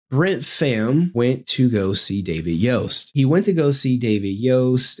Brent Pham went to go see David Yost. He went to go see David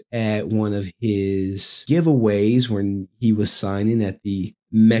Yost at one of his giveaways when he was signing at the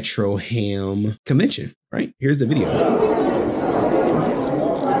Metro Ham convention, right? Here's the video.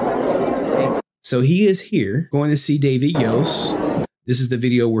 So he is here going to see David Yost. This is the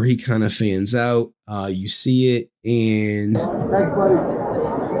video where he kind of fans out. You see it, and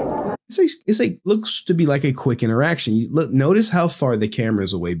it's like looks to be like a quick interaction. You look, notice how far the camera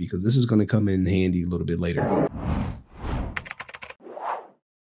is away because this is going to come in handy a little bit later. Oops,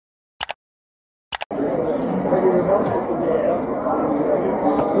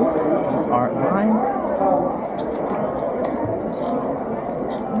 these aren't mine.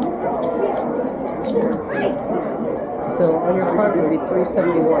 So on your card would be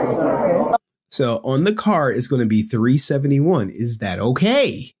 371. Is that okay? So on the card is going to be 371. Is that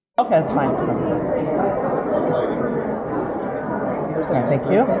okay? Okay, that's fine. Yeah, thank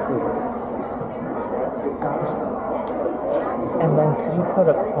you. And then could you put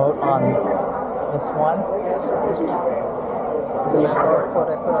a quote on this one?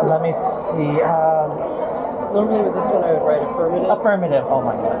 Let me see. Normally with this one I would write affirmative. Affirmative. Oh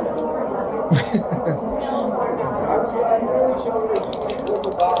my God.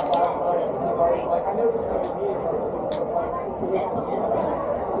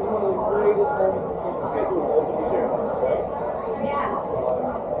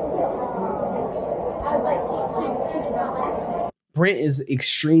 Brent is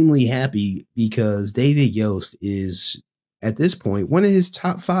extremely happy because David Yost is, at this point, one of his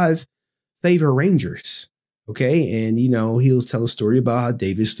top 5 favorite Rangers. Okay. And, you know, he'll tell a story about how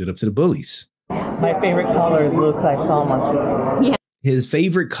David stood up to the bullies. My favorite color is blue because I saw him on TV. Yeah. His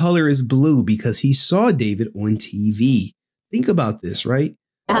favorite color is blue because he saw David on TV. Think about this, right?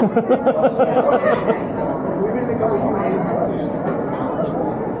 And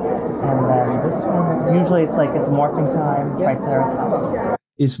then this one, usually it's like it's morphin time, Triceratops.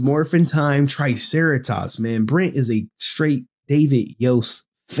 It's morphin time, Triceratops, man. Brent is a straight David Yost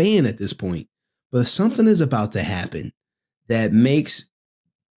fan at this point. But something is about to happen that makes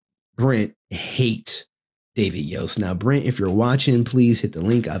Brent hate David Yost. Now, Brent, if you're watching, please hit the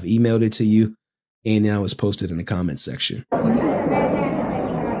link. I've emailed it to you, and now it's posted in the comments section.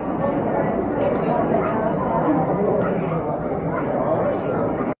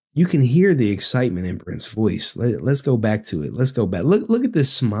 You can hear the excitement in Brent's voice. Let's go back to it. Let's go back. Look at this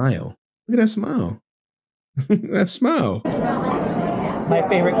smile. Look at that smile. That smile. My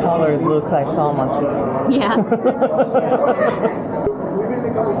favorite color is blue because I saw him on TV. Yeah.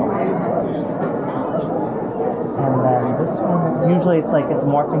 And then this one, usually it's like it's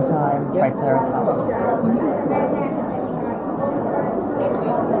morphin time, Triceratops.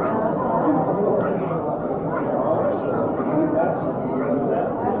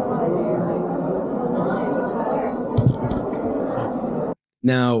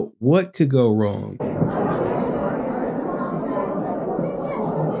 Now, what could go wrong?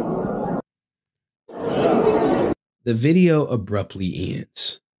 The video abruptly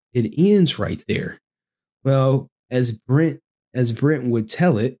ends. It ends right there. Well, as Brent would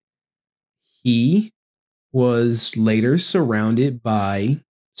tell it, he was later surrounded by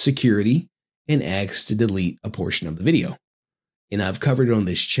security and asked to delete a portion of the video. And I've covered it on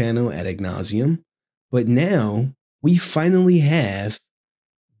this channel ad nauseum, but now we finally have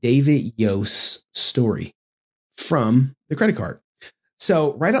David Yost's story from the credit card.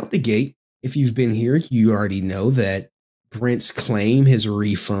 So right out the gate, if you've been here, you already know that Brent's claim his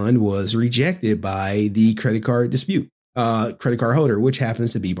refund was rejected by the credit card holder, which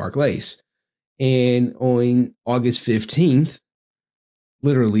happens to be Barclays. And on August 15th,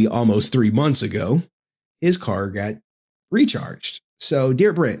 literally almost 3 months ago, his card got recharged. So,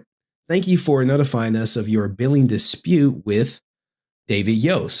 dear Brent, thank you for notifying us of your billing dispute with David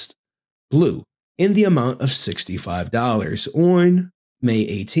Yost, Blue, in the amount of $65 on May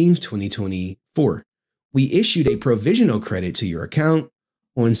 18th, 2024. We issued a provisional credit to your account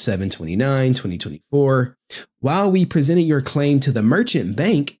on 7/29/2024. While we presented your claim to the merchant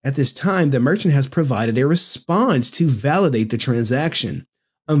bank, at this time, the merchant has provided a response to validate the transaction.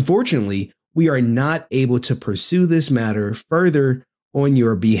 Unfortunately, we are not able to pursue this matter further on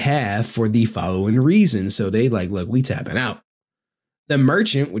your behalf for the following reasons. So they like, look, we tapping out. The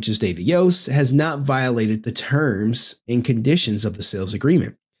merchant, which is David Yost, has not violated the terms and conditions of the sales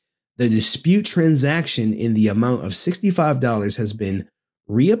agreement. The dispute transaction in the amount of $65 has been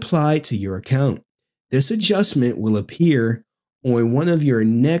reapplied to your account. This adjustment will appear on one of your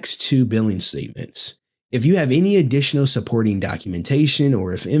next 2 billing statements. If you have any additional supporting documentation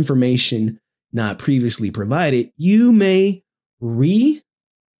or if information not previously provided, you may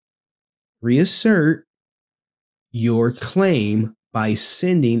reassert your claim by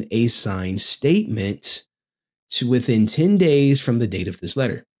sending a signed statement to within 10 days from the date of this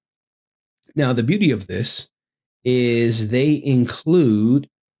letter. Now, the beauty of this is they include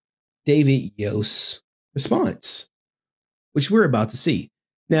David Yost's response, which we're about to see.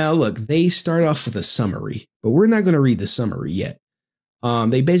 Now, look, they start off with a summary, but we're not going to read the summary yet.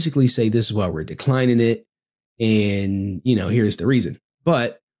 They basically say this is why we're declining it. And, here's the reason.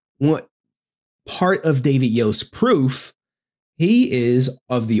 But what part of David Yost's proof, he is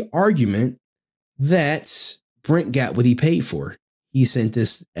of the argument that Brent got what he paid for. He sent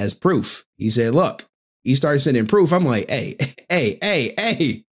this as proof. He said, look, he started sending proof. I'm like, hey.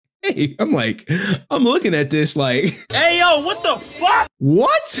 I'm looking at this like, hey, yo, what the fuck?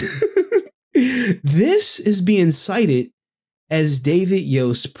 What? This is being cited as David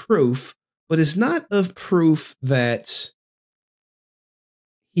Yost's proof, but it's not of proof that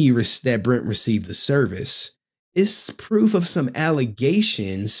that Brent received the service. It's proof of some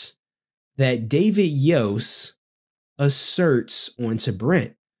allegations that David Yost asserts onto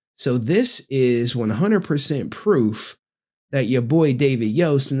Brent. So this is 100% proof that your boy David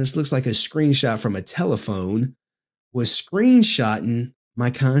Yost, and this looks like a screenshot from a telephone, was screenshotting my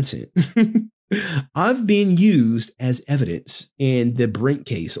content. I've been used as evidence in the Brent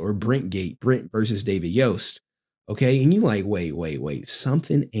case or Brentgate, Brent versus David Yost. Okay. And you like, wait,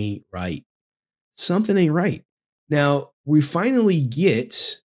 something ain't right. Something ain't right. Now we finally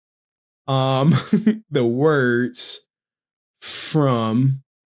get the words from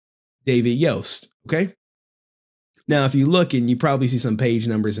David Yost. Okay. Now, if you look and you probably see some page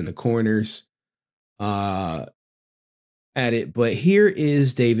numbers in the corners at it, but here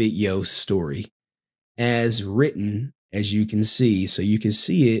is David Yost's story as written, as you can see. So you can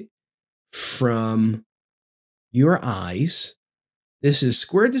see it from your eyes. This is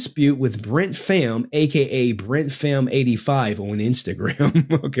Square Dispute with Brent Pham, aka Brent Pham 85 on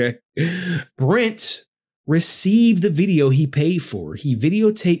Instagram. Okay. Brent received the video he paid for. He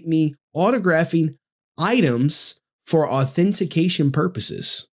videotaped me autographing items for authentication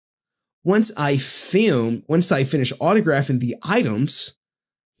purposes. Once I finished autographing the items,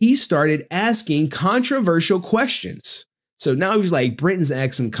 he started asking controversial questions. So now he's like, Brent's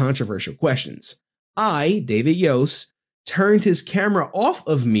asking controversial questions. I, David Yost, turned his camera off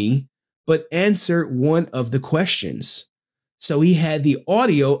of me, but answered one of the questions. So he had the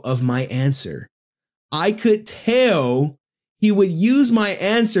audio of my answer. I could tell he would use my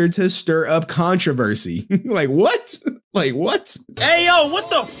answer to stir up controversy. Like, what? Like, what? Hey, yo, what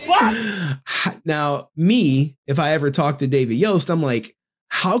the fuck? Now, me, if I ever talk to David Yost, I'm like,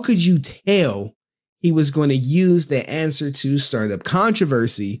 how could you tell he was going to use the answer to start up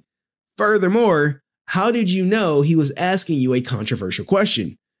controversy? Furthermore, how did you know he was asking you a controversial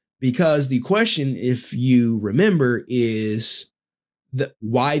question? Because the question, if you remember, is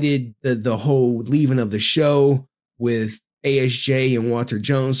why did the whole leaving of the show with ASJ and Walter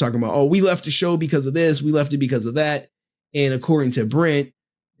Jones talking about, oh, we left the show because of this, we left it because of that. And according to Brent,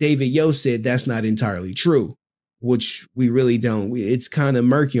 David Yost said that's not entirely true, which we really don't. It's kind of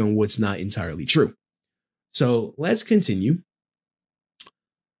murky on what's not entirely true. So let's continue.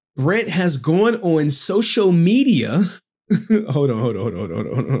 Brent has gone on social media. Hold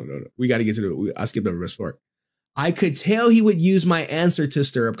on. We got to get to I skipped over the rest part. I could tell he would use my answer to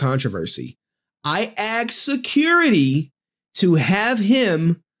stir up controversy. I asked security to have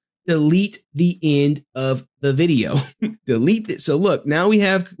him delete the end of the video. Delete it. So look, now we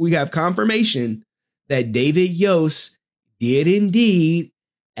have confirmation that David Yost did indeed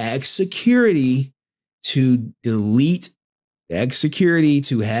ask security to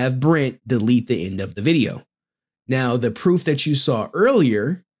have Brent delete the end of the video. Now, the proof that you saw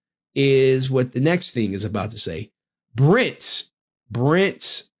earlier is what the next thing is about to say. Brent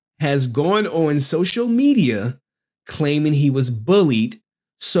has gone on social media claiming he was bullied,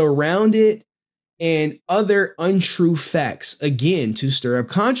 surrounded, and other untrue facts, again, to stir up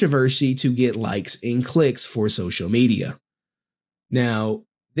controversy to get likes and clicks for social media. Now,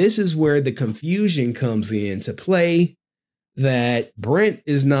 this is where the confusion comes into play, that Brent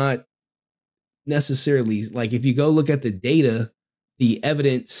is not necessarily, like, if you go look at the data, the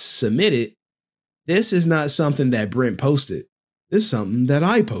evidence submitted, this is not something that Brent posted. This is something that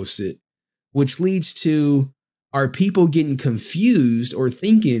I posted, which leads to, are people getting confused or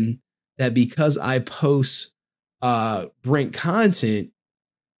thinking that because I post Brent content,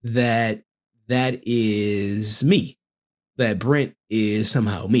 that is me, that Brent is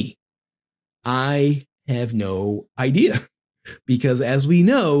somehow me? I have no idea, because as we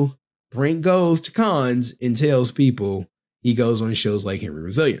know, Brent goes to cons and tells people he goes on shows like Henry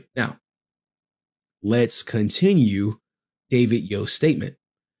Resilient. Now, let's continue David Yost's statement.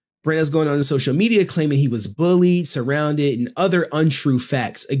 Brent is going on social media claiming he was bullied, surrounded, and other untrue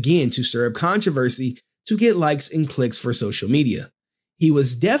facts, again, to stir up controversy to get likes and clicks for social media. He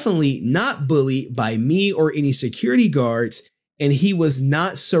was definitely not bullied by me or any security guards, and he was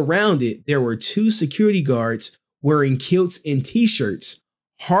not surrounded. There were 2 security guards wearing kilts and t-shirts,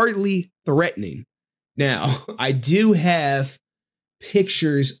 hardly threatening. Now, I do have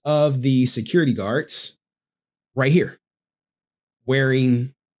pictures of the security guards right here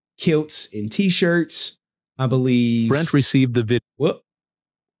wearing kilts and t-shirts. I believe Brent received the video. Whoop,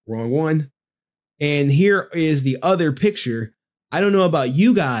 wrong one. And here is the other picture. I don't know about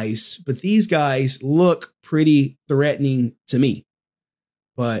you guys, but these guys look pretty threatening to me.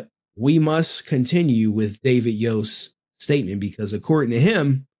 But we must continue with David Yost's statement because according to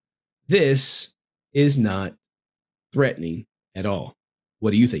him, this is not threatening at all.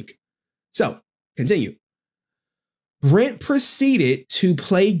 What do you think? So, continue. Brent proceeded to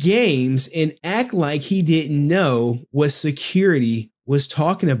play games and act like he didn't know what security was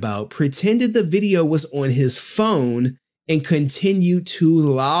talking about, pretended the video was on his phone, and continued to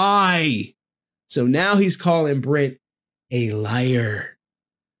lie. So now he's calling Brent a liar.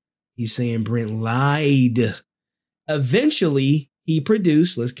 He's saying Brent lied. Eventually, he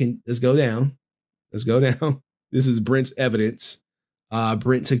produced, let's go down. Let's go down. This is Brent's evidence.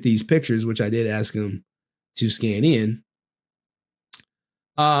 Brent took these pictures, which I did ask him to scan in.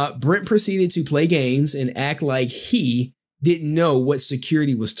 Brent proceeded to play games and act like he didn't know what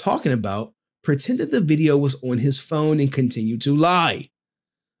security was talking about, pretended the video was on his phone, and continued to lie.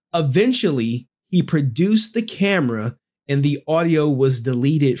 Eventually, he produced the camera and the audio was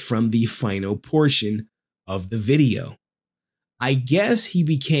deleted from the final portion of the video. I guess he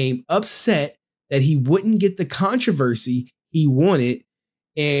became upset that he wouldn't get the controversy he wanted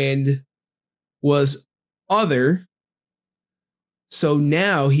and was other. So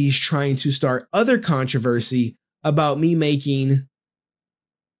now he's trying to start other controversy about me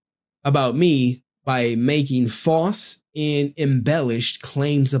by making false and embellished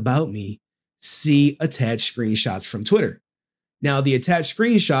claims about me. See attached screenshots from Twitter. Now, the attached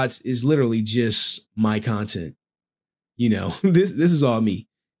screenshots is literally just my content. You know, this is all me.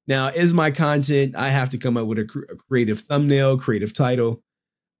 Now, is my content, I have to come up with a creative thumbnail, creative title.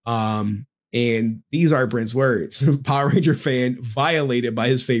 And these are Brent's words. Power Ranger fan violated by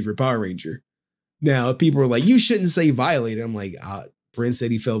his favorite Power Ranger. Now, people are like, you shouldn't say violated. I'm like, Brent said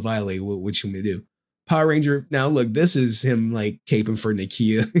he felt violated. What you want me to do? Power Ranger. Now, look, this is him like caping for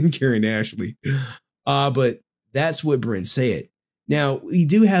Nakia and Karen Ashley. But that's what Brent said. Now, we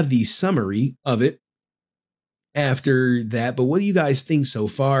do have the summary of it after that. But what do you guys think so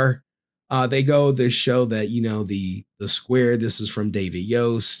far? They show that, you know, the square. This is from David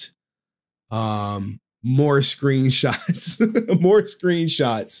Yost. More screenshots, more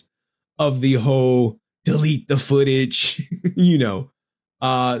screenshots of the whole delete the footage, you know,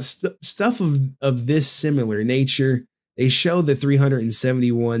 stuff of this similar nature. They show the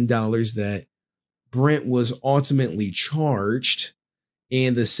 $371 that Brent was ultimately charged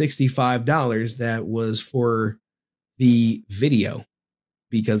and the $65 that was for the video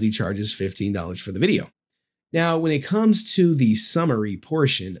because he charges $15 for the video. Now, when it comes to the summary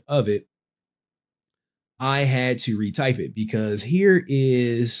portion of it, I had to retype it because here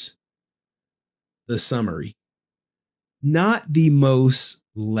is the summary. Not the most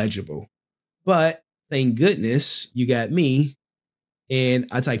legible, but thank goodness you got me and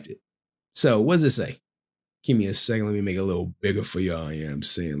I typed it. So what does it say? Give me a second. Let me make it a little bigger for y'all. Yeah, I'm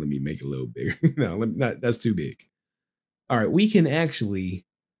saying let me make it a little bigger. No, that's too big. All right, we can actually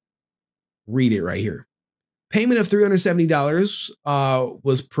read it right here. Payment of $370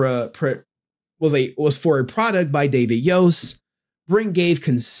 was for a product by David Yost. Brent gave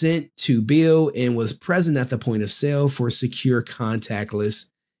consent to bill and was present at the point of sale for secure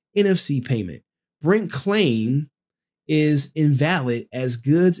contactless NFC payment. Brent claim is invalid as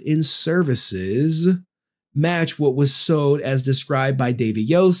goods and services match what was sold as described by David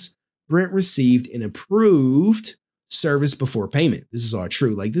Yost. Brent received an approved service before payment. This is all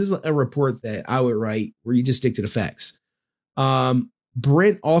true. Like, this is a report that I would write where you just stick to the facts.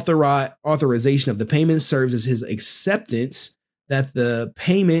 Brent authorization of the payment serves as his acceptance that the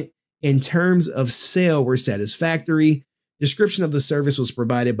payment and terms of sale were satisfactory. Description of the service was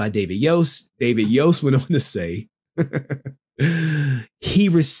provided by David Yost. David Yost went on to say, he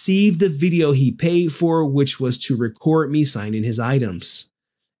received the video he paid for, which was to record me signing his items.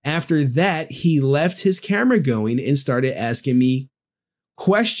 After that, he left his camera going and started asking me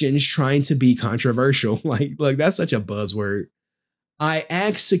questions trying to be controversial. Like that's such a buzzword. I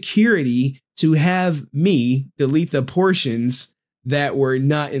asked security to have me delete the portions that were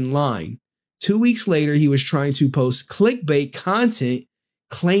not in line. 2 weeks later, he was trying to post clickbait content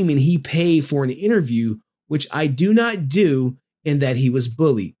claiming he paid for an interview, which I do not do, and that he was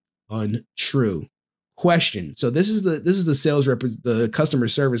bullied. Untrue. Question. So this is the sales rep, the customer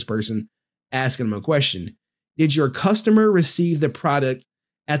service person asking him a question. Did your customer receive the product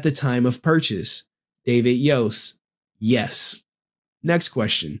at the time of purchase? David Yost. Yes. Next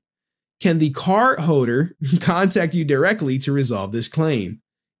question. Can the card holder contact you directly to resolve this claim?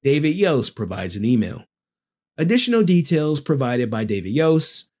 David Yost provides an email. Additional details provided by David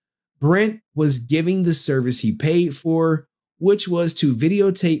Yost. Brent was giving the service he paid for, which was to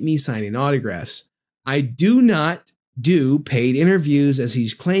videotape me signing autographs. I do not do paid interviews as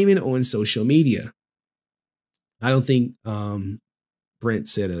he's claiming on social media. I don't think Brent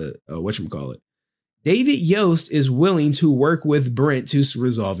said whatchamacallit. David Yost is willing to work with Brent to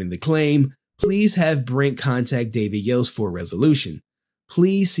resolving the claim. Please have Brent contact David Yost for resolution.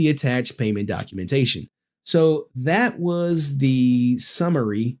 Please see attached payment documentation. So that was the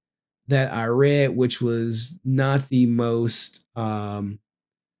summary that I read, which was not the most,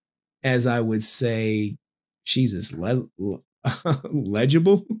 as I would say, Jesus, legible.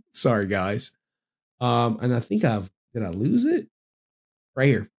 Sorry, guys. And I think did I lose it? Right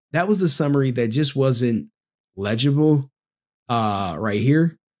here. That was the summary that just wasn't legible right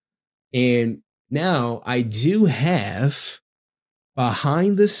here. And now I do have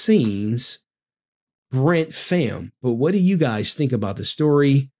behind the scenes Brent Pham. But what do you guys think about the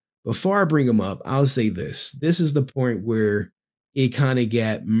story? Before I bring them up, I'll say this. This is the point where it kind of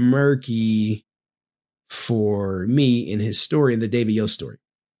got murky for me in his story, in the David Yost story,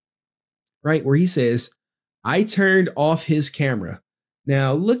 right? Where he says, I turned off his camera.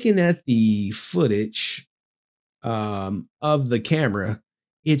 Now, looking at the footage of the camera,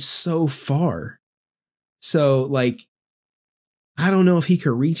 it's so far. So, like, I don't know if he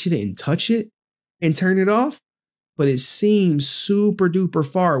could reach it and touch it and turn it off, but it seems super duper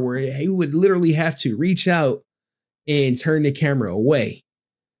far where he would literally have to reach out and turn the camera away.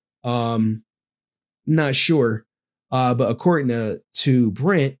 Not sure. But according to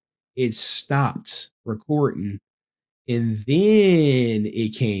Brent, it stopped recording and then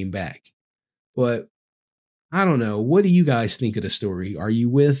it came back. But I don't know. What do you guys think of the story? Are you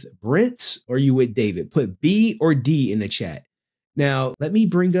with Brent or are you with David? Put B or D in the chat. Now, let me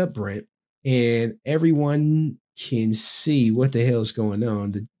bring up Brent and everyone can see what the hell's going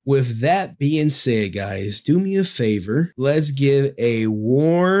on. With that being said, guys, do me a favor. Let's give a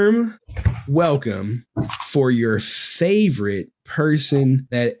warm welcome for your favorite person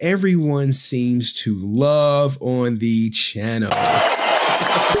that everyone seems to love on the channel.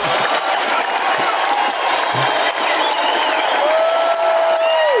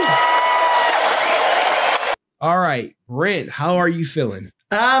 All right, Brent, how are you feeling?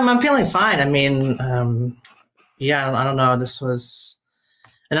 I'm feeling fine. I mean, yeah, I don't know. This was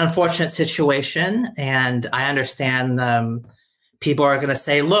an unfortunate situation, and I understand people are going to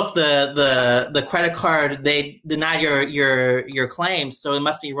say, "Look, the credit card, they denied your claim, so it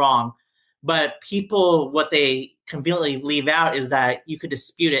must be wrong." But people, what they conveniently leave out is that you could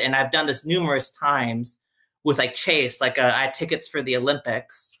dispute it, and I've done this numerous times with like Chase. Like I had tickets for the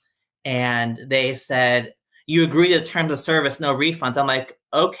Olympics, and they said, you agree to the terms of service, no refunds. I'm like,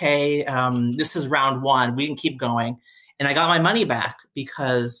 okay, this is round one. We can keep going. And I got my money back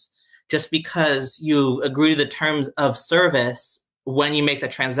because just because you agree to the terms of service when you make the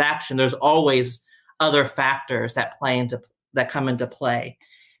transaction, there's always other factors that come into play.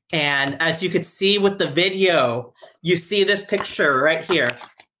 And as you could see with the video, you see this picture right here,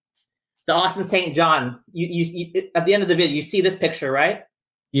 the Austin St. John. You at the end of the video, you see this picture, right?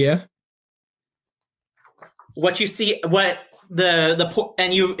 Yeah. What you see, what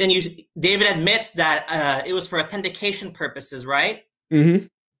and you David admits that it was for authentication purposes, right? Mm-hmm.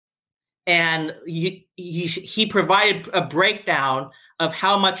 And he provided a breakdown of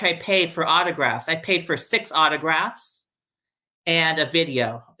how much I paid for autographs. I paid for 6 autographs and a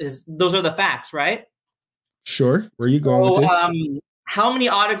video. Those are the facts, right? Sure. Where are you going with this? How many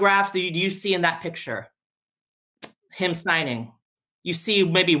autographs do you see in that picture? Him signing. You see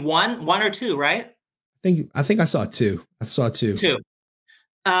maybe one or two, right? I think I saw 2. I saw 2. 2.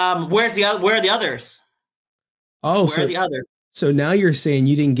 Where are the others? Oh, where are the others? So now you're saying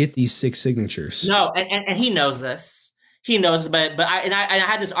you didn't get these 6 signatures? No, and he knows this. He knows, but I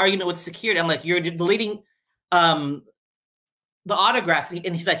had this argument with security. I'm like, you're deleting the autographs,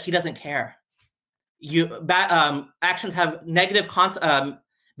 and he's like, he doesn't care. Actions have negative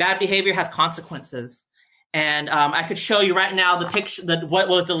bad behavior has consequences, And I could show you right now the picture, what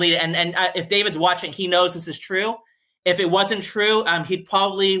was deleted. And if David's watching, he knows this is true. If it wasn't true, he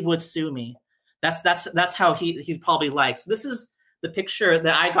probably would sue me. That's how he probably likes. This is the picture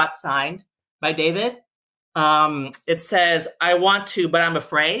that I got signed by David. It says, "I want to, but I'm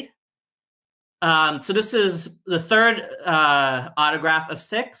afraid." So this is the third autograph of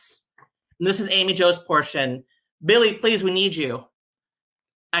 6. And this is Amy Jo's portion. "Billy, please, we need you."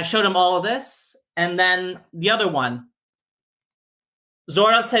 I showed him all of this. And then the other one.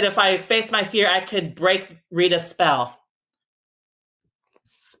 Zordon said, "If I face my fear, I could break Rita's spell."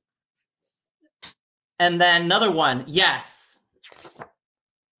 And then another one. "Yes.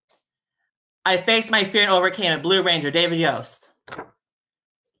 I faced my fear and overcame it." Blue Ranger, David Yost.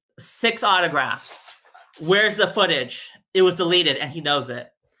 6 autographs. Where's the footage? It was deleted, and he knows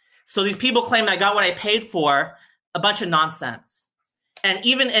it. So these people claim I got what I paid for. A bunch of nonsense. And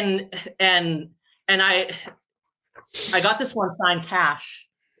even I got this one signed cash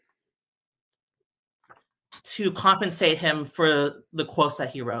to compensate him for the quotes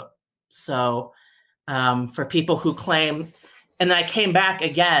that he wrote. So for people who claim, and then I came back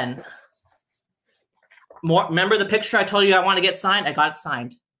again. Remember the picture I told you I want to get signed? I got it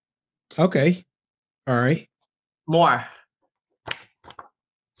signed. Okay. All right. More.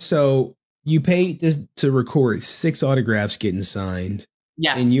 So you paid this to record 6 autographs getting signed.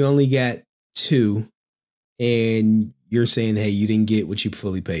 Yes. And you only got 2. And you're saying, hey, you didn't get what you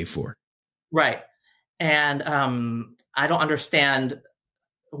fully paid for. Right. And I don't understand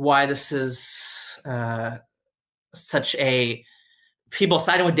why this is such a... People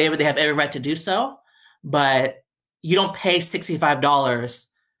siding with David, they have every right to do so. But you don't pay $65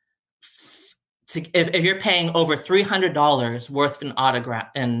 if you're paying over $300 worth of an autograph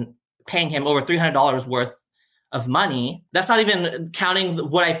and paying him over $300 worth of money. That's not even counting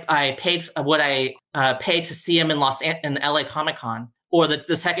what I paid to see him in LA Comic-Con, or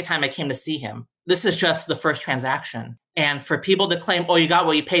the second time I came to see him. This is just the first transaction. And for people to claim, "Oh, you got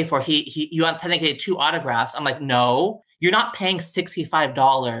what you paid for," you authenticated 2 autographs. I'm like, no, you're not paying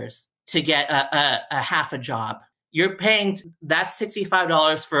 $65 to get a half a job. You're paying that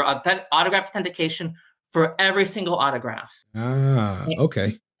 $65 for autograph authentication for every single autograph. Ah,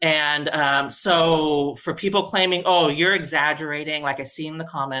 okay. And so for people claiming, "Oh, you're exaggerating," like I see in the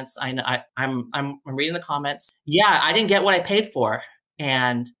comments, I'm reading the comments. Yeah, I didn't get what I paid for.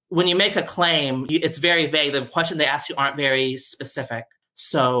 And when you make a claim, it's very vague. The questions they ask you aren't very specific.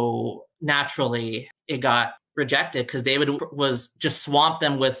 So naturally, it got rejected because David was just swamped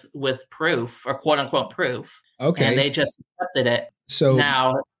them with proof, or quote unquote proof. Okay. And they just accepted it. So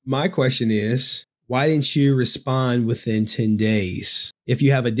now my question is, why didn't you respond within 10 days? If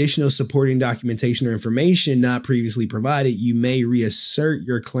you have additional supporting documentation or information not previously provided, you may reassert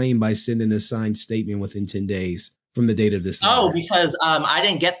your claim by sending a signed statement within 10 days from the date of this letter. Oh, because I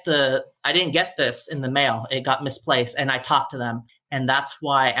didn't get this in the mail. It got misplaced, and I talked to them, and that's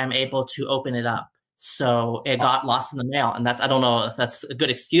why I'm able to open it up. So it got lost in the mail, and I don't know if that's a good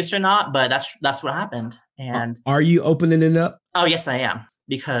excuse or not, but that's what happened. And are you opening it up? Oh, yes, I am,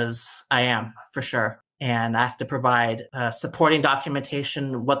 because I am, for sure. And I have to provide supporting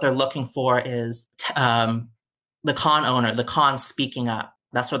documentation. What they're looking for is the con owner, the con speaking up.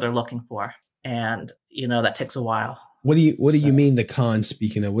 That's what they're looking for. And, that takes a while. What do you mean the con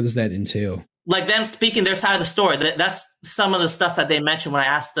speaking up? What does that entail? Like them speaking their side of the story. That's some of the stuff that they mentioned when I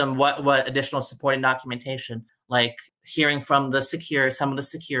asked them what additional supporting documentation, like hearing from some of the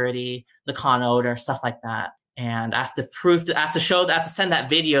security, the con owner, stuff like that. And I have to send that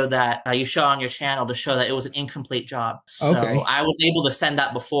video that you show on your channel to show that it was an incomplete job. So okay. I was able to send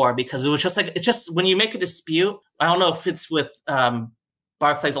that before because it was it's just when you make a dispute, I don't know if it's with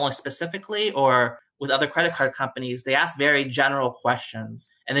Barclays only specifically or with other credit card companies, they ask very general questions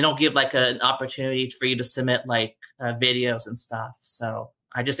and they don't give like an opportunity for you to submit like videos and stuff. So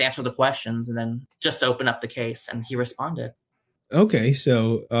I just answered the questions and then just open up the case, and he responded. Okay,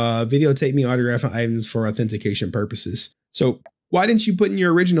 so videotape me autographing items for authentication purposes. So why didn't you put in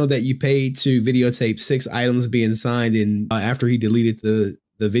your original that you paid to videotape 6 items being signed, and after he deleted the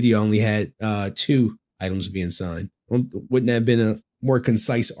video only had 2 items being signed? Wouldn't that have been a more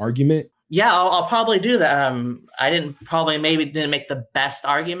concise argument? Yeah, I'll probably do that. I didn't make the best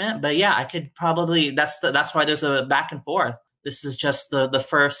argument, but yeah, I could probably. That's why there's a back and forth. This is just the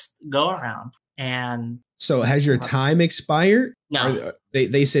first go around. And so has your time expired? No,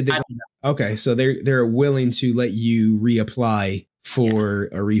 they said okay, so they're willing to let you reapply for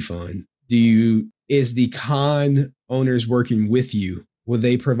a refund. Is the con owners working with you? Will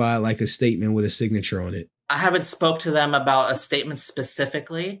they provide like a statement with a signature on it? I haven't spoke to them about a statement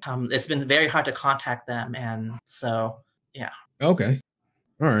specifically. It's been very hard to contact them, and so yeah. Okay,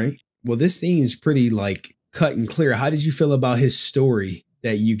 all right. Well, this thing is pretty like cut and clear. How did you feel about his story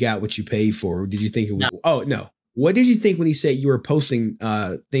that you got what you paid for? Did you think it was? No. Oh no. What did you think when he said you were posting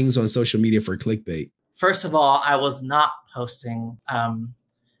things on social media for clickbait? First of all, I was not posting.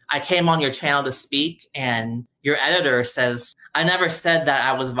 I came on your channel to speak, and your editor says, I never said that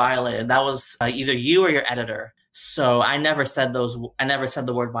I was violated. That was either you or your editor. So I never said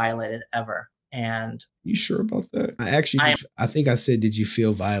the word violated ever. And you sure about that? I think I said, did you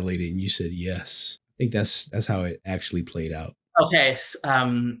feel violated? And you said yes. I think that's how it actually played out. Okay.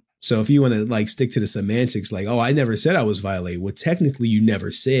 So if you want to like stick to the semantics, like, oh, I never said I was violated. Well, technically you never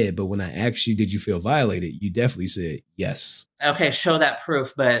said, but when I asked you, did you feel violated? You definitely said yes. Okay, show that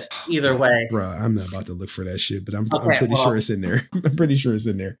proof, but either way. Bro, I'm not about to look for that shit, but I'm pretty sure it's in there. I'm pretty sure it's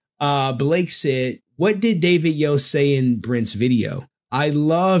in there. Blake said, what did David Yost say in Brent's video? I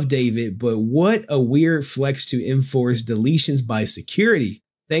love David, but what a weird flex to enforce deletions by security.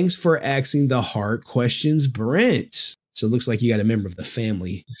 Thanks for asking the hard questions, Brent. So it looks like you got a member of the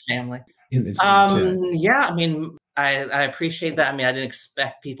family. In the chat. Yeah, I mean, I appreciate that. I mean, I didn't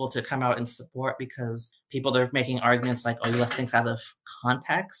expect people to come out and support because people are making arguments like, oh, you left things out of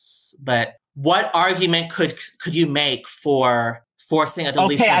context. But what argument could you make for forcing a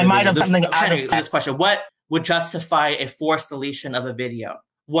deletion? Okay, I might have something out of this question. What would justify a forced deletion of a video?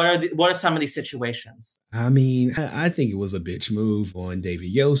 What are some of these situations? I mean, I think it was a bitch move on David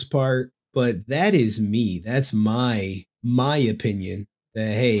Yost's part. But that is me. That's my opinion.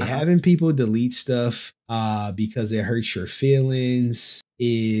 That hey, having people delete stuff because it hurts your feelings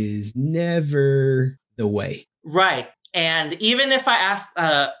is never the way. Right. And even if I asked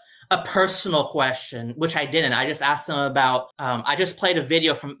a personal question, which I didn't, I just asked them about. I just played a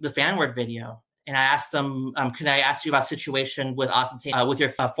video from the Fanword video, and I asked them, "Can I ask you about a situation with Austin with your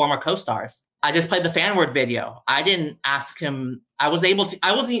former co-stars?" I just played the Fanword video. I didn't ask him. I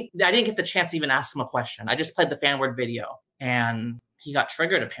didn't get the chance to even ask him a question. I just played the Fanword video, and he got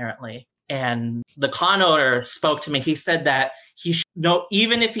triggered apparently. And the con owner spoke to me. He said that he should know,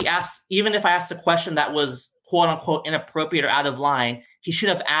 even if I asked a question that was quote unquote inappropriate or out of line, he should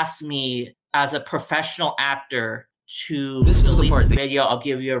have asked me as a professional actor to delete the video. I'll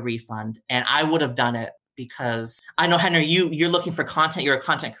give you a refund, and I would have done it. Because I know, Henry, you're looking for content. You're a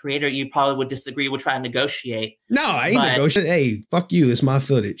content creator. You probably would disagree. Would try to negotiate. No, I ain't negotiating. Hey, fuck you. It's my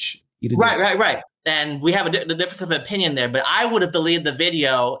footage. Right. And we have the difference of opinion there. But I would have deleted the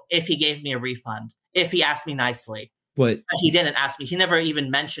video if he gave me a refund. If he asked me nicely. But he didn't ask me. He never even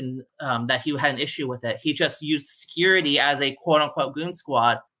mentioned that he had an issue with it. He just used security as a quote unquote goon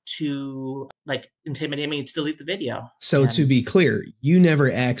squad to like intimidate me to delete the video. So to be clear, you never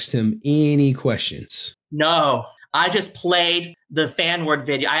asked him any questions. No, I just played the Fanword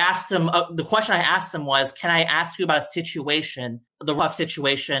video. I asked him, the question I asked him was, can I ask you about a situation, the rough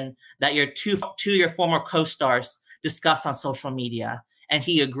situation that your two your former co-stars discussed on social media? And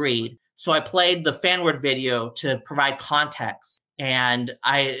he agreed. So I played the Fanword video to provide context. And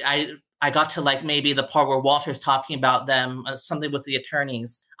I got to like maybe the part where Walter's talking about them, something with the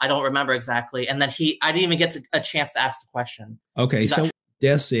attorneys. I don't remember exactly. And then I didn't even get a chance to ask the question. Okay, so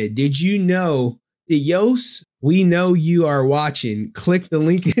Des said, did you know that Yost, we know you are watching. Click the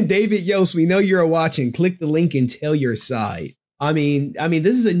link. David Yost, we know you're watching. Click the link and tell your side. I mean,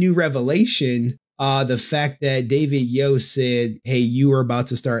 this is a new revelation. The fact that David Yost said, hey, you are about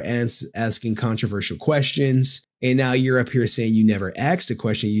to start asking controversial questions. And now you're up here saying you never asked a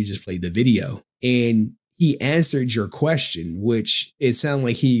question. You just played the video. And he answered your question, which it sounded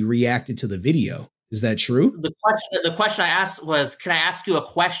like he reacted to the video. Is that true? The question I asked was, can I ask you a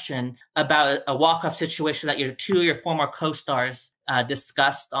question about a walk-off situation that your former co-stars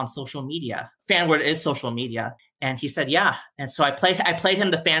discussed on social media? Fanword is social media. And he said, yeah. And so I played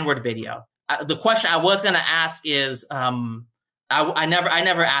him the Fanword video. The question I was going to ask is, I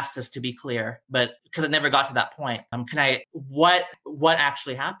never asked this, to be clear, but because it never got to that point. What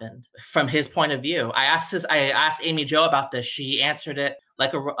actually happened from his point of view? I asked Amy Jo about this. She answered it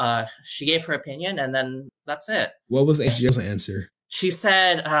like she gave her opinion, and then that's it. What was Amy Jo's answer? She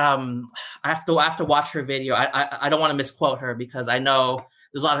said, I have to watch her video. I don't want to misquote her because I know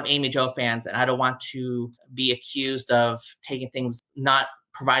there's a lot of Amy Jo fans, and I don't want to be accused of taking things, not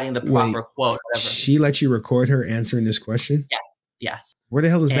providing the proper quote. Whatever. She let you record her answering this question? Yes. Where the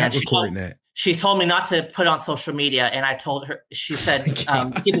hell is that recording at? she told me not to put it on social media, and I told her. She said,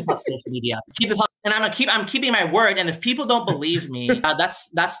 "Keep this off social media. Keep this off." And I'm keeping my word. And if people don't believe me,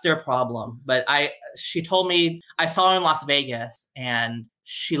 that's their problem. But she told me I saw her in Las Vegas, and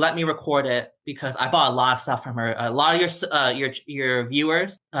she let me record it because I bought a lot of stuff from her. A lot of your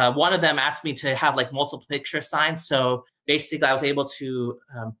viewers. One of them asked me to have like multiple pictures signed, so basically I was able to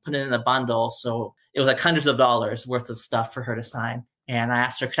put it in a bundle. So it was like hundreds of dollars worth of stuff for her to sign. And I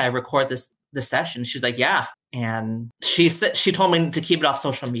asked her, could I record this session? She's like, yeah. And she told me to keep it off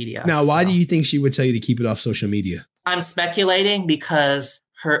social media. Now, why do you think she would tell you to keep it off social media? I'm speculating because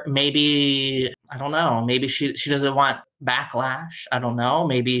maybe, I don't know, maybe she doesn't want backlash. I don't know.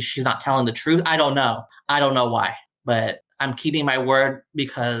 Maybe she's not telling the truth. I don't know. I don't know why, but I'm keeping my word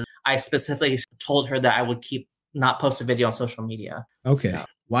because I specifically told her that I would not post a video on social media. Okay. So.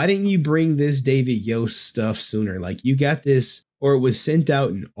 Why didn't you bring this David Yost stuff sooner? Like, you got this, or it was sent out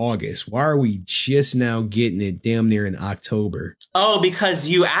in August. Why are we just now getting it damn near in October? Oh, because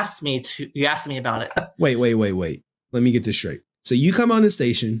you asked me about it. Wait. Let me get this straight. So you come on the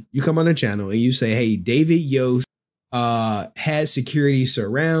station, you come on the channel, and you say, hey, David Yost had security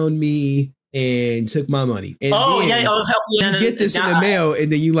surround me and took my money. And I'll help you. You get this in the mail,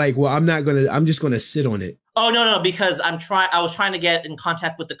 and then you like, well, I'm just gonna sit on it. Oh, no, because I was trying to get in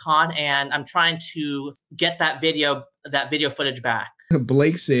contact with the con, and I'm trying to get that video footage back.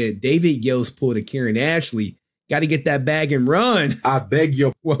 Blake said, David Yost pulled a Karen Ashley. Got to get that bag and run. I beg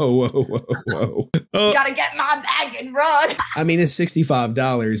you. Whoa. Got to get my bag and run. I mean, it's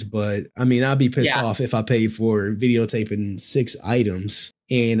 $65, but I mean, I'd be pissed off if I paid for videotaping 6 items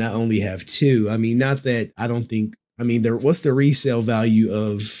and I only have 2. I mean, not that I don't think, I mean, what's the resale value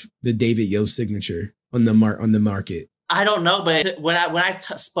of the David Yost signature on the market? I don't know, but when I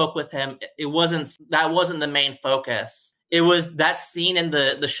spoke with him, that wasn't the main focus. It was that scene in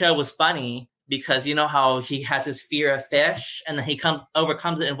the show was funny because you know how he has his fear of fish and then he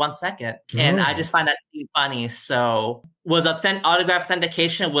overcomes it in 1 second. And I just find that scene funny. So was autograph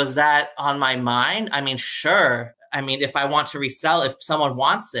authentication, was that on my mind? I mean, sure. I mean, if I want to resell, if someone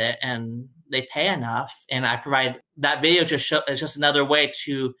wants it and they pay enough and I provide that video, is just another way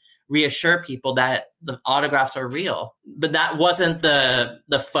to reassure people that the autographs are real. But that wasn't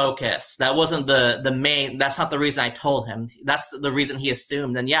the focus. That wasn't the main, that's not the reason I told him. That's the reason he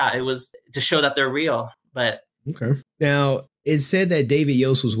assumed. And yeah, it was to show that they're real. But okay. Now, it said that David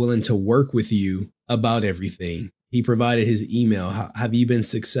Yost was willing to work with you about everything. He provided his email. Have you been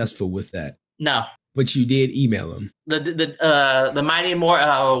successful with that? No. But you did email him. The Mighty More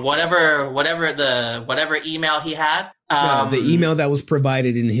whatever email he had. No, the email that was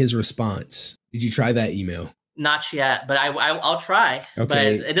provided in his response. Did you try that email? Not yet, but I'll try. Okay.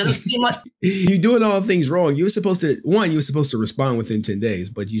 But it doesn't seem like you're doing all things wrong. You were supposed to respond within 10 days,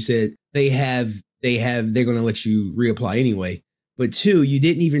 but you said they're going to let you reapply anyway. But 2, you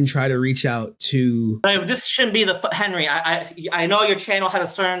didn't even try to reach out to. This shouldn't be Henry. I know your channel has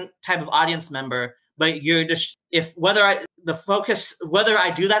a certain type of audience member, but you're just whether I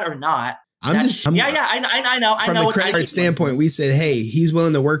do that or not. I know. From a credit card standpoint, we said, hey, he's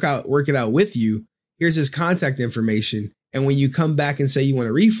willing to work it out with you. Here's his contact information. And when you come back and say you want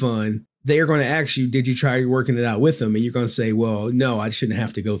a refund, they're going to ask you, did you try working it out with him? And you're going to say, well, no, I shouldn't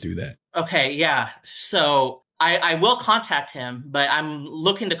have to go through that. Okay, yeah. So I will contact him, but I'm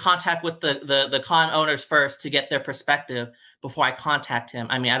looking to contact with the con owners first to get their perspective before I contact him.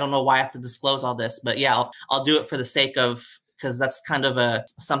 I mean, I don't know why I have to disclose all this, but yeah, I'll do it for the sake of, because that's kind of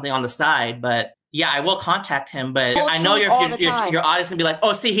something on the side. But yeah, I will contact him. But I know your audience can be like,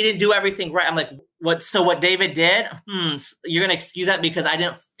 oh, see, he didn't do everything right. I'm like, what? So what David did? You're gonna excuse that because I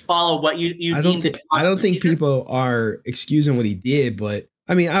didn't follow what you. I don't think people are excusing what he did, but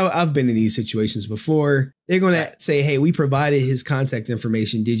I mean, I've been in these situations before. They're going to say, hey, we provided his contact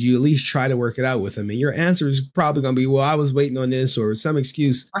information. Did you at least try to work it out with him? And your answer is probably going to be, well, I was waiting on this or some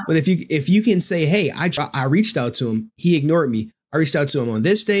excuse. But if you can say, hey, I reached out to him. He ignored me. I reached out to him on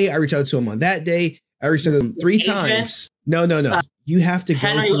this day. I reached out to him on that day. I reached out to him 3 times. No. You have to go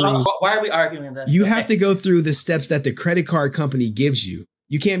through. Why are we arguing this? You have to go through the steps that the credit card company gives you.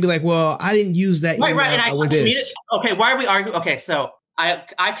 You can't be like, well, I didn't use that. Right. And I want this. Okay. Why are we arguing? Okay. So I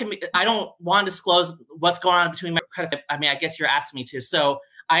don't want to disclose what's going on between my credit. I mean, I guess you're asking me to. So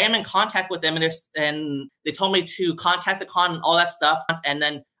I am in contact with them, and they told me to contact the con and all that stuff. And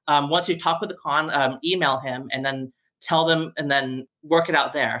then once you talk with the con, email him and then tell them and then work it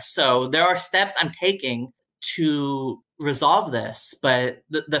out there. So there are steps I'm taking to resolve this. But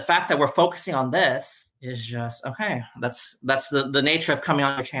the fact that we're focusing on this is just, okay, that's the nature of coming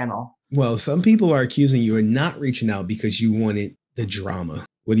on your channel. Well, some people are accusing you of not reaching out because you wanted the drama.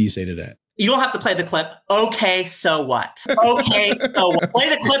 What do you say to that? You don't have to play the clip. Okay, so what? Okay, so what? Play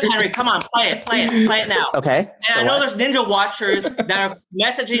the clip, Henry. Come on, play it now. Okay. And I know there's ninja watchers that are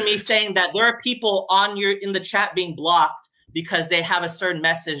messaging me saying that there are people in the chat being blocked because they have a certain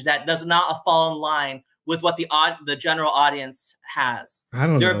message that does not fall in line with what the general audience has. I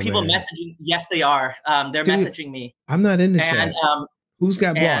don't know. There are people messaging. Yes, they are. They're messaging me. I'm not in the chat. Who's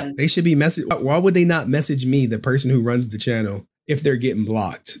got blocked? They should be Why would they not message me, the person who runs the channel, if they're getting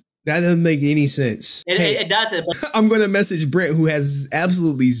blocked? That doesn't make any sense. It doesn't. But I'm going to message Brent, who has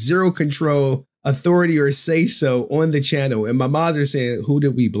absolutely zero control, authority, or say so on the channel. And my mods are saying, who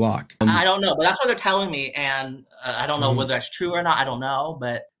did we block? I don't know, but that's what they're telling me. And I don't know whether that's true or not. I don't know,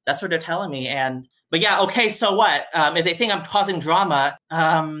 but that's what they're telling me. But yeah, okay, so what? If they think I'm causing drama,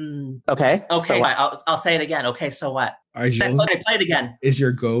 okay, so what? I'll say it again. Okay, so what? Okay, play it again. Is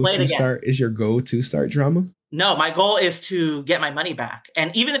your goal to start drama? No, my goal is to get my money back.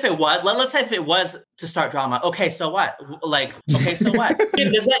 And even if it was, let's say if it was to start drama, okay, so what? Like, okay, so what?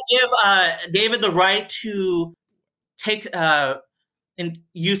 Does that give David the right to take and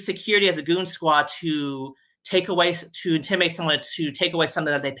use security as a goon squad to intimidate someone to take away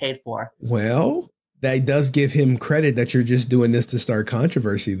something that they paid for? Well, that does give him credit that you're just doing this to start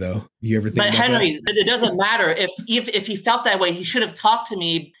controversy, though. You ever think But about Henry, that? it doesn't matter. If he felt that way, he should have talked to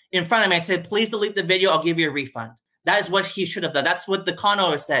me in front of me and said, please delete the video, I'll give you a refund. That is what he should have done. That's what the con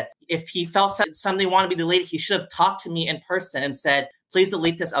owner said. If he felt something wanted to be deleted, he should have talked to me in person and said, please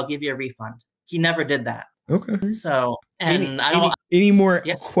delete this, I'll give you a refund. He never did that. Okay. So, any more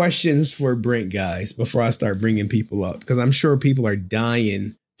questions for Brent, guys, before I start bringing people up? Because I'm sure people are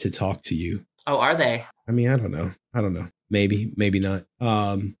dying to talk to you. Oh, are they? I mean, I don't know. Maybe not.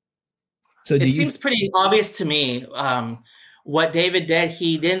 So it seems pretty obvious to me. What David did,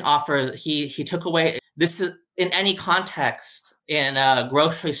 he didn't offer. He took away. This is in any context, in a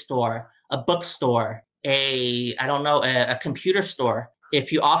grocery store, a bookstore, a computer store.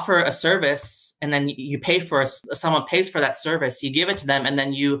 If you offer a service and then you pay for someone pays for that service, you give it to them, and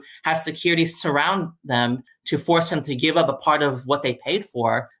then you have security surround them to force them to give up a part of what they paid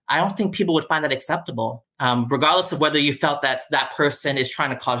for. I don't think people would find that acceptable, regardless of whether you felt that that person is trying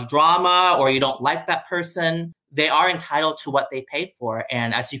to cause drama or you don't like that person. They are entitled to what they paid for.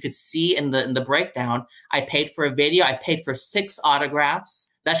 And as you could see in the breakdown, I paid for a video. I paid for 6 autographs.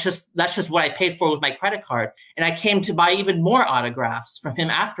 That's just what I paid for with my credit card. And I came to buy even more autographs from him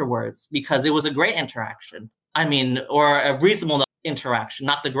afterwards because it was a great interaction. I mean, or a reasonable interaction,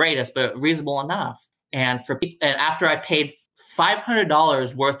 not the greatest, but reasonable enough. And after I paid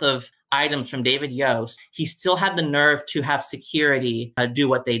 $500 worth of items from David Yost, he still had the nerve to have security do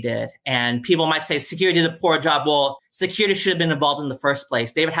what they did. And people might say security did a poor job. Well, security should have been involved in the first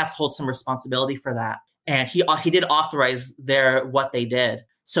place. David has to hold some responsibility for that. And he did authorize what they did.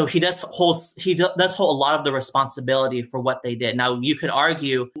 So he does hold a lot of the responsibility for what they did. Now, you could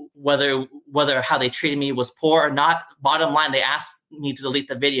argue whether how they treated me was poor or not. Bottom line, they asked me to delete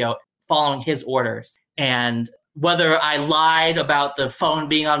the video following his orders. And whether I lied about the phone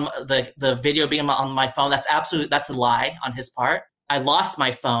being on the video being on my phone, that's a lie on his part. I lost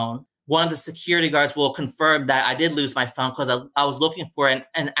my phone. One of the security guards will confirm that I did lose my phone because I was looking for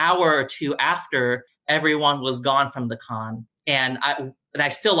an hour or two after everyone was gone from the con. And I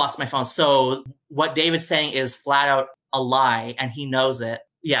still lost my phone. So what David's saying is flat out a lie, and he knows it.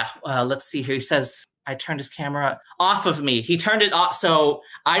 Yeah, let's see here. He says, I turned his camera off of me. He turned it off. So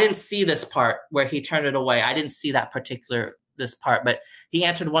I didn't see this part where he turned it away. I didn't see this part, but he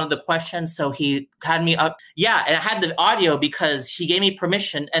answered one of the questions. So he had me up. Yeah, and I had the audio because he gave me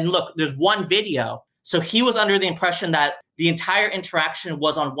permission. And look, there's one video. So he was under the impression that the entire interaction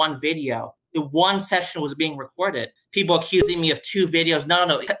was on one video. One session was being recorded. People accusing me of 2 videos.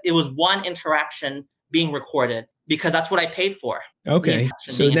 No. It was one interaction being recorded because that's what I paid for. Okay.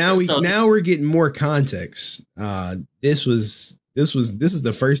 So now we're getting more context. This is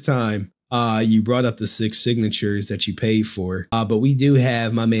the first time you brought up the 6 signatures that you paid for. But we do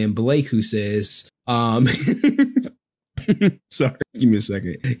have my man Blake who says, sorry, give me a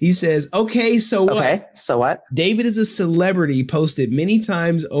second. He says, okay, so what? Okay, so what? David is a celebrity, posted many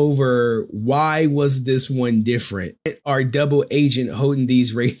times over. Why was this one different? Our double agent holding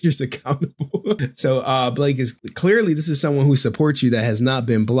these rangers accountable. So Blake this is someone who supports you that has not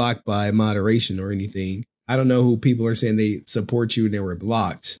been blocked by moderation or anything. I don't know who people are saying they support you and they were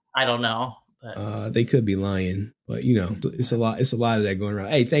blocked. I don't know. But they could be lying, but it's a lot of that going around.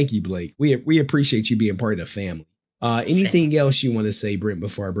 Hey, thank you, Blake. We appreciate you being part of the family. Anything else you want to say, Brent,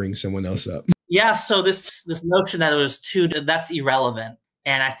 before I bring someone else up? Yeah, so this notion that it was 2, that's irrelevant.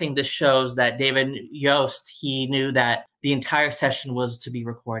 And I think this shows that David Yost, he knew that the entire session was to be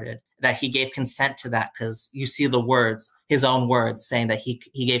recorded. that he gave consent to that, because you see the words, his own words, saying that he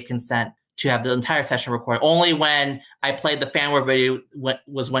gave consent to have the entire session recorded. Only when I played the fan war video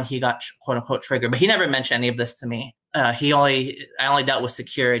was when he got quote unquote triggered. But he never mentioned any of this to me. I only dealt with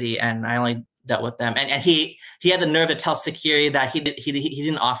security, and I only dealt with them. And he had the nerve to tell security that he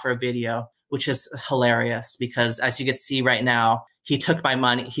didn't offer a video, which is hilarious, because as you can see right now, he took my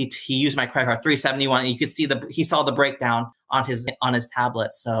money. He used my credit card, $371. You could see he saw the breakdown on his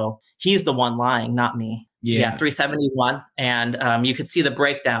tablet. So he's the one lying, not me. Yeah, $371, and you could see the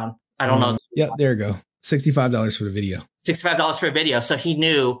breakdown. I don't know. Yeah, there you go. $65 for the video. $65 for a video. So he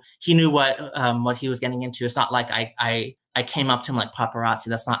knew what he was getting into. It's not like I came up to him like paparazzi.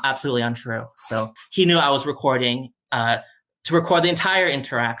 That's not absolutely untrue. So he knew I was recording to record the entire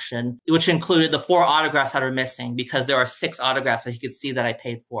interaction, which included the 4 autographs that are missing, because there are 6 autographs that you could see that I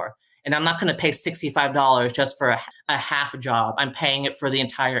paid for. And I'm not going to pay $65 just for a half job. I'm paying it for the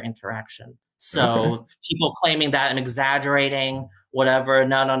entire interaction. So people claiming that I'm exaggerating, whatever.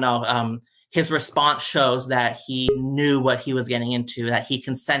 No. His response shows that he knew what he was getting into, that he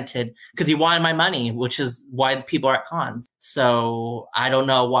consented because he wanted my money, which is why people are at cons. So I don't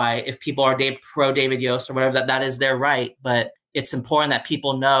know why, if people are pro David Yost or whatever, that is their right. But it's important that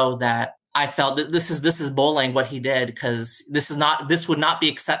people know that I felt that this is bullying what he did, because this would not be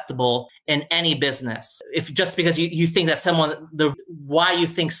acceptable in any business. If just because you think that why you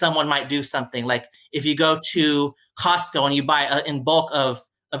think someone might do something, like if you go to Costco and you buy in bulk of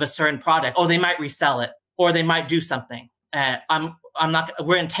a certain product, they might resell it, or they might do something. And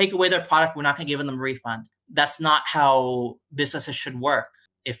we're going to take away their product. We're not going to give them a refund. That's not how businesses should work.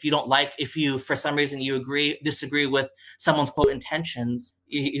 If you for some reason disagree with someone's quote intentions,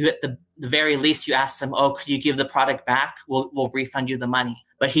 you at the very least you ask them, could you give the product back? We'll refund you the money.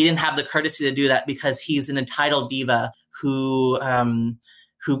 But he didn't have the courtesy to do that, because he's an entitled diva who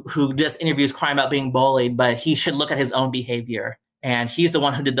just interviews crying about being bullied. But he should look at his own behavior. And he's the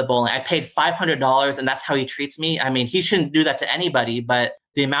one who did the bullying. I paid $500, and that's how he treats me. I mean, he shouldn't do that to anybody, but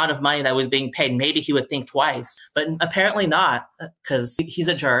the amount of money that was being paid, maybe he would think twice. But apparently not, because he's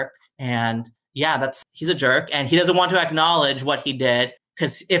a jerk. And yeah, he's a jerk. And he doesn't want to acknowledge what he did.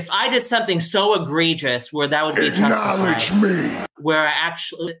 Because if I did something so egregious where that would be justified, where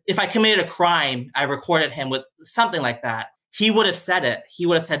if I committed a crime, I recorded him with something like that, he would have said it. He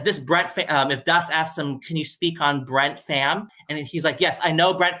would have said, this Brent Pham, if Das asked him, can you speak on Brent Pham? And he's like, yes, I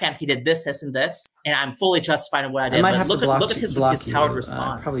know Brent Pham. He did this, this, and this. And I'm fully justified in what I did. But look at his coward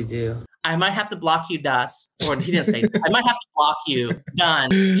response. I probably do. I might have to block you, Das. Or he didn't say that. I might have to block you. Done.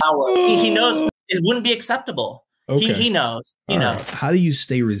 Coward. He knows it wouldn't be acceptable. Okay. He knows. He knows. Right. How do you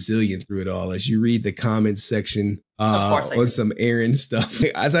stay resilient through it all as you read the comments section on some Aaron stuff?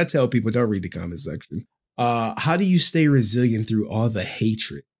 As I tell people, don't read the comment section. How do you stay resilient through all the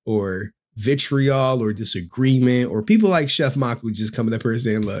hatred or vitriol or disagreement, or people like Chef Maku just coming up here and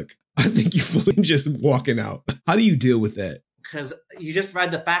saying, look, I think you're fully just walking out? How do you deal with that? Because you just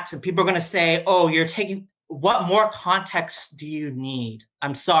read the facts and people are going to say, you're taking, what more context do you need?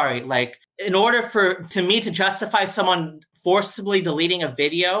 I'm sorry. Like, in order to me to justify someone forcibly deleting a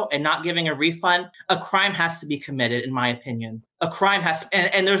video and not giving a refund, a crime has to be committed, in my opinion. A crime has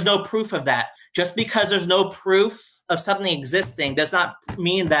to, and there's no proof of that. Just because there's no proof of something existing does not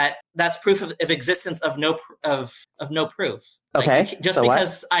mean that that's proof of existence of no proof. Okay. Like, just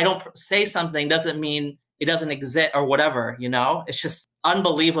because I don't say something doesn't mean it doesn't exist or whatever, It's just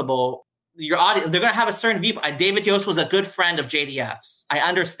unbelievable. Your audience, they're going to have a certain view. David Yost was a good friend of JDF's. I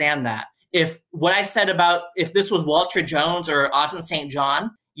understand that. If what I said about if this was Walter Jones or Austin St.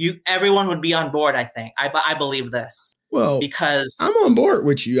 John, everyone would be on board, I think. I believe this. Well, because I'm on board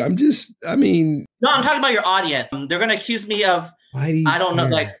with you. No, I'm talking about your audience. They're going to accuse me of, I don't know,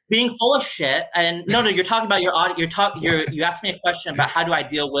 like being full of shit. And no, you're talking about your audience. You asked me a question about how do I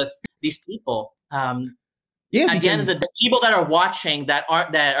deal with these people. Again, the people that are watching that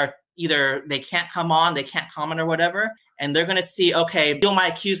are either they can't come on, they can't comment or whatever, and they're going to see, okay, people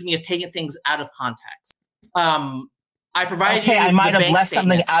might accuse me of taking things out of context. I provided you. I might have left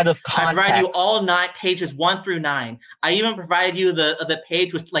something out of context. I provided you all 9 pages, 1 through 9. I even provided you the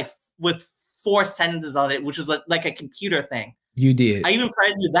page with 4 sentences on it, which is like a computer thing. You did. I even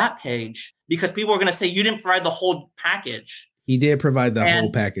provided you that page because people were going to say you didn't provide the whole package. He did provide the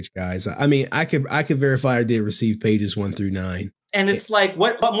whole package, guys. I mean, I could verify I did receive pages 1 through 9. And it's like,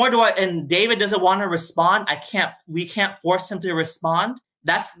 what more do I? And David doesn't want to respond. We can't force him to respond.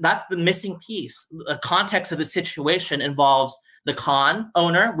 That's the missing piece. The context of the situation involves The con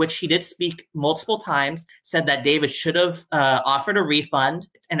owner, which he did speak multiple times, said that David should have offered a refund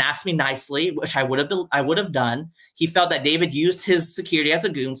and asked me nicely, which I would have done. He felt that David used his security as a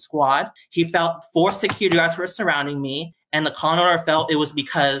goon squad. He felt 4 security guards were surrounding me, and the con owner felt it was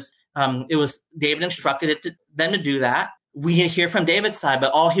because it was David instructed them to do that. We didn't hear from David's side,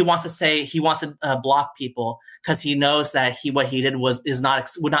 but all he wants to say, he wants to block people because he knows that what he did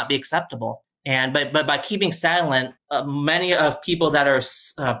would not be acceptable. And but by keeping silent, many of people that are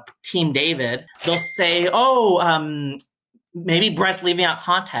Team David, they'll say, "Oh, maybe Brent's leaving out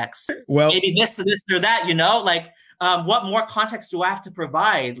context. Well, maybe this or that." You know, like what more context do I have to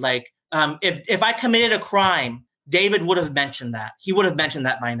provide? Like if I committed a crime, David would have mentioned that. He would have mentioned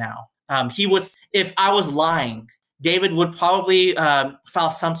that by now. He would, if I was lying, David would probably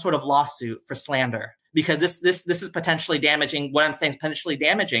file some sort of lawsuit for slander, because this is potentially damaging. What I'm saying is potentially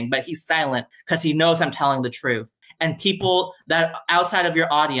damaging, but he's silent because he knows I'm telling the truth. And people that outside of your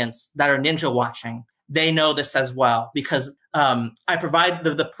audience that are ninja watching, they know this as well, because I provide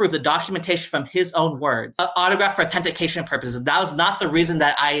the proof, the documentation from his own words, autograph for authentication purposes. That was not the reason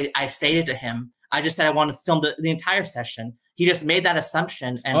that I stated to him. I just said I wanted to film the entire session. He just made that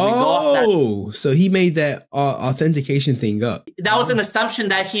assumption, and we go off that. So he made that authentication thing up. That was an assumption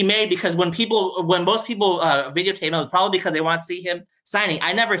that he made, because when most people videotape him, it was probably because they want to see him signing.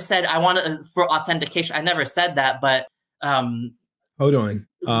 I never said I wanted for authentication. I never said that, but hold on.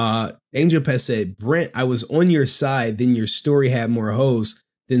 Angel Pest said, Brent, I was on your side. Then your story had more hosts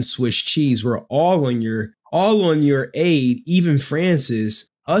than Swiss cheese. We're all on your aid. Even Francis.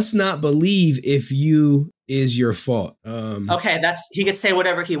 Us not believe if you is your fault. Okay, he could say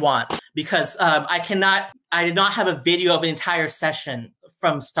whatever he wants, because I did not have a video of an entire session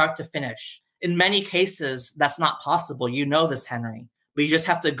from start to finish. In many cases, that's not possible. You know this, Henry. But you just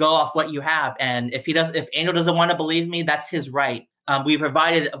have to go off what you have. And if Angel doesn't want to believe me, that's his right. We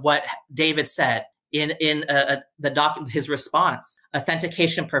provided what David said in the document, his response.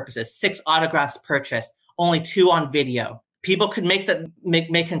 Authentication purposes, 6 autographs purchased, only 2 on video. People could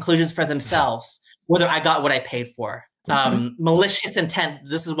make conclusions for themselves whether I got what I paid for. Malicious intent.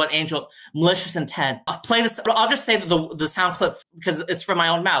 This is what malicious intent. I'll play this. I'll just say the sound clip because it's from my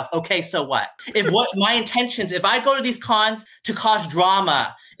own mouth. Okay, so what? If my intentions, if I go to these cons to cause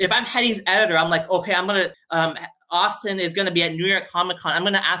drama, if I'm Hetty's editor, I'm like, okay, I'm going to, Austin is going to be at New York Comic Con. I'm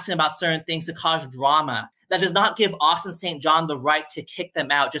going to ask him about certain things to cause drama. That does not give Austin St. John the right to kick them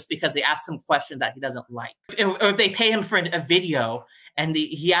out just because they ask some question that he doesn't like. Or if they pay him for a video and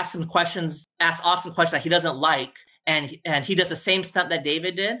he asks Austin questions that he doesn't like, and he does the same stunt that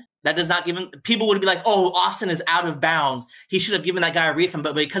David did, that does not give him, people would be like, oh, Austin is out of bounds. He should have given that guy a refund.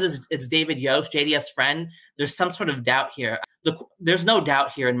 But because it's David Yost, JD's friend, there's some sort of doubt here. There's no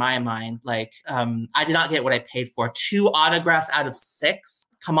doubt here in my mind. Like, I did not get what I paid for. 2 autographs out of 6.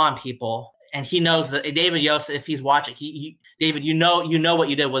 Come on, people. And he knows that David Yost, if he's watching, David, you know what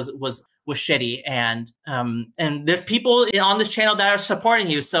you did was shitty, and there's people on this channel that are supporting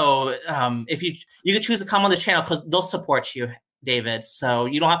you. So if you can choose to come on this channel because they'll support you, David. So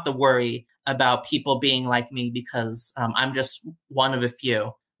you don't have to worry about people being like me, because I'm just one of a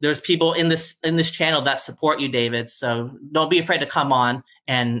few. There's people in this channel that support you, David. So don't be afraid to come on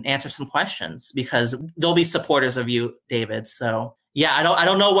and answer some questions, because they'll be supporters of you, David. So. Yeah, I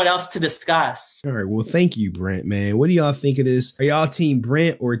don't know what else to discuss. All right, well, thank you, Brent, man. What do y'all think of this? Are y'all Team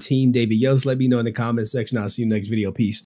Brent or Team David Yost? Let me know in the comment section. I'll see you next video. Peace.